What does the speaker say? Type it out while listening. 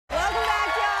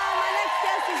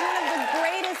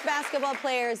basketball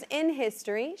players in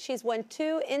history. She's won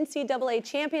 2 NCAA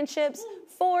championships,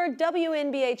 4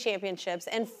 WNBA championships,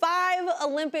 and 5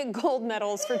 Olympic gold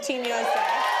medals for Team USA.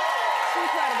 She's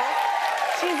incredible.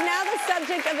 She's now the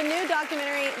subject of a new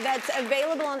documentary that's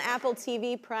available on Apple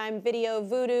TV, Prime Video,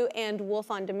 Vudu, and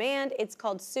Wolf on Demand. It's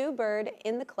called Sue Bird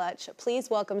in the Clutch. Please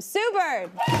welcome Sue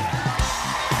Bird.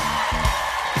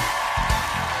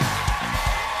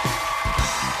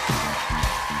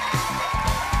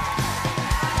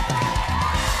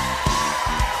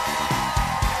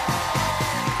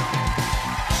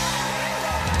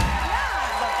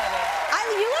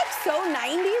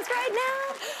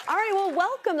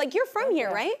 Welcome. Like, you're from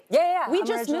here, right? Yeah. We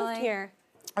just moved here.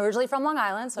 Originally from Long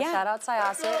Island, so shout out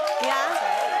Syosset.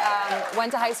 Yeah.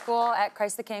 Went to high school at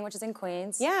Christ the King, which is in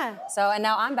Queens. Yeah. So, and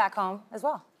now I'm back home as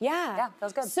well. Yeah. Yeah,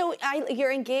 feels good. So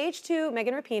you're engaged to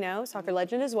Megan Rapinoe, soccer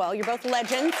legend as well. You're both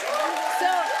legends.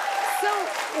 So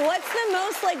what's the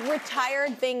most, like,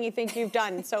 retired thing you think you've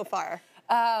done so far?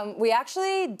 We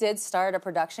actually did start a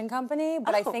production company,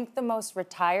 but I think the most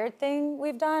retired thing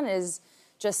we've done is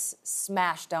just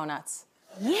smash donuts.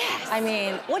 Yes. I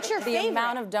mean, what's your favorite? The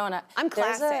amount of donut. I'm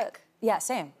classic. Yeah,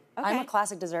 same. Okay. I'm a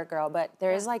classic dessert girl, but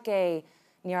there is like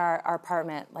near our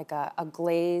apartment, like a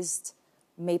glazed,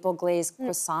 maple glazed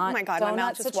croissant. Oh my God, donut my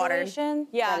mouth just situation. watered.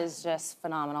 Yeah. That is just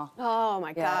phenomenal. Oh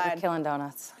my God. Yeah, we're killing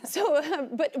donuts. So,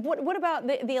 but what about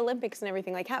the Olympics and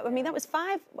everything? Like, I mean, that was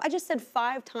 5, I just said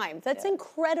 5 times. That's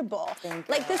incredible. Thank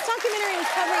like, you. this documentary is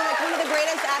covering like one of the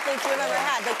greatest athletes you've ever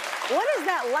had. Like, what is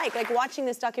that like watching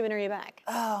this documentary back?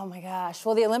 Oh my gosh.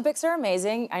 Well, the Olympics are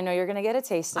amazing. I know you're gonna get a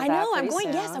taste of that. I know, I'm pretty going,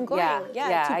 soon. yes, I'm going.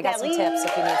 Yeah, I got some tips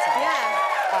if you need some.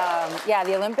 Yeah.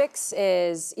 The Olympics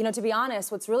is, you know, to be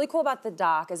honest, what's really cool about the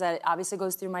doc is that it obviously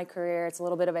goes through my career. It's a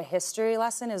little bit of a history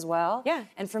lesson as well. Yeah.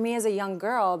 And for me as a young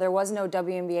girl, there was no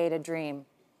WNBA to dream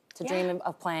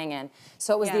of playing in.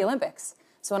 So it was the Olympics.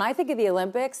 So when I think of the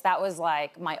Olympics, that was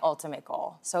like my ultimate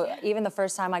goal. So even the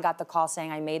first time I got the call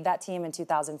saying I made that team in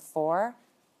 2004,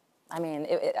 I mean,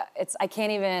 I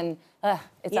can't even,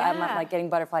 I'm like getting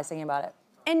butterflies thinking about it.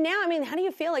 And now, I mean, how do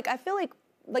you feel? Like, I feel like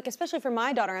especially for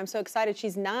my daughter, I'm so excited.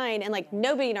 She's 9, and like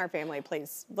nobody in our family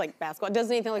plays like basketball, does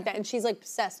anything like that, and she's like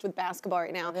obsessed with basketball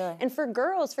right now. Really? And for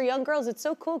girls, for young girls, it's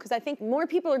so cool because I think more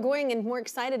people are going and more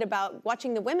excited about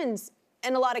watching the women's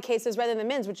in a lot of cases rather than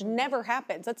men's, which never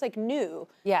happens. That's like new.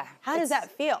 Yeah. How does that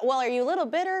feel? Well, are you a little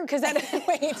bitter? Because I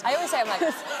I always say, I'm like,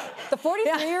 the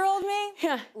 43-year-old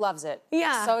me loves it.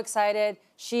 Yeah. So excited.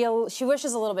 She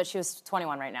wishes a little bit she was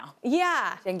 21 right now.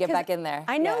 Yeah. She can get back in there.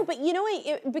 I know, but you know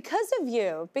what? Because of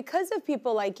you, because of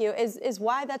people like you, is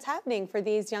why that's happening for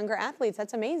these younger athletes.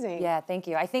 That's amazing. Yeah, thank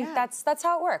you. I think that's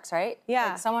how it works, right? Yeah.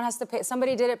 Like someone has to pay.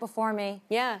 Somebody did it before me.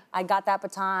 Yeah. I got that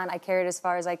baton. I carried it as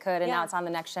far as I could, and now it's on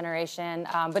the next generation.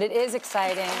 But it is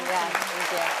exciting. Yeah,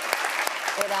 thank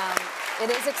you. It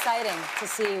is exciting to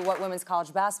see what women's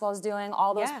college basketball is doing.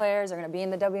 All those players are going to be in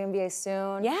the WNBA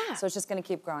soon. Yeah. So it's just going to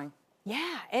keep growing.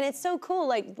 Yeah, and it's so cool,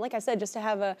 like I said, just to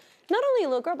have not only a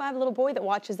little girl, but I have a little boy that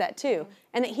watches that too,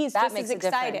 and that he's just as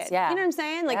excited. Yeah. You know what I'm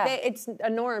saying? Like, it's a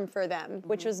norm for them,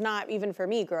 which was not even for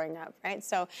me growing up, right?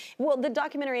 So, well, the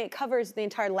documentary, it covers the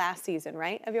entire last season,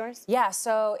 right, of yours? Yeah,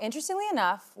 so interestingly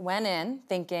enough, went in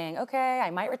thinking, okay,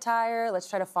 I might retire, let's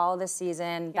try to follow this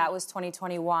season. Yeah. That was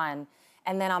 2021.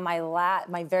 And then on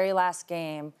my very last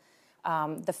game,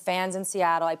 the fans in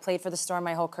Seattle, I played for the Storm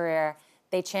my whole career,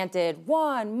 they chanted,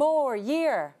 1 more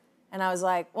year. And I was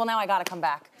like, well, now I gotta come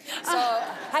back. So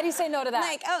how do you say no to that?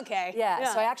 Like, okay.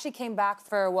 Yeah, so I actually came back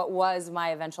for what was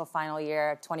my eventual final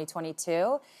year,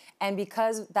 2022. And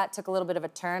because that took a little bit of a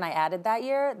turn, I added that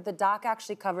year. The doc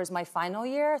actually covers my final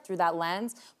year through that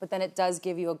lens, but then it does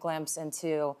give you a glimpse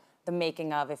into the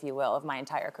making of, if you will, of my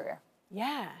entire career.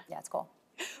 Yeah. Yeah, it's cool.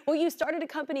 Well, you started a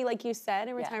company, like you said,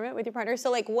 in retirement with your partner. So,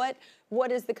 like, what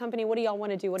is the company? What do y'all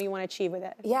want to do? What do you want to achieve with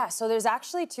it? Yeah, so there's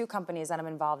actually 2 companies that I'm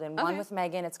involved in. One with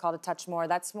Megan, it's called A Touch More.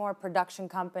 That's more production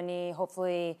company,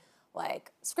 hopefully,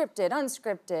 like, scripted,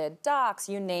 unscripted, docs,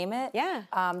 you name it. Yeah.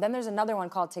 Then there's another one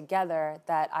called Together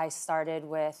that I started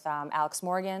with Alex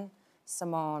Morgan,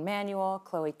 Simone Manuel,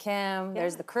 Chloe Kim.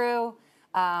 There's the crew.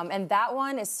 And that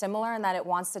one is similar in that it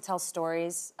wants to tell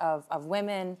stories of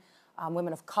women,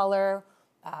 women of color,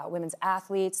 women's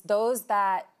athletes, those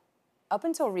that, up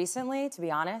until recently, to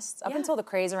be honest, up until the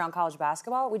craze around college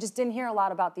basketball, we just didn't hear a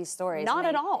lot about these stories. Not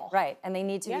at all. Right, and they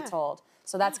need to be told.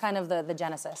 So that's kind of the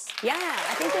genesis. Yeah,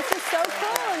 I think this is so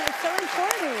cool and it's so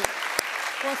important.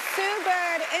 Well, Sue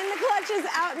Bird in the Clutch is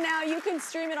out now. You can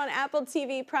stream it on Apple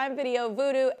TV, Prime Video,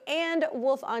 Vudu, and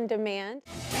Wolf on Demand.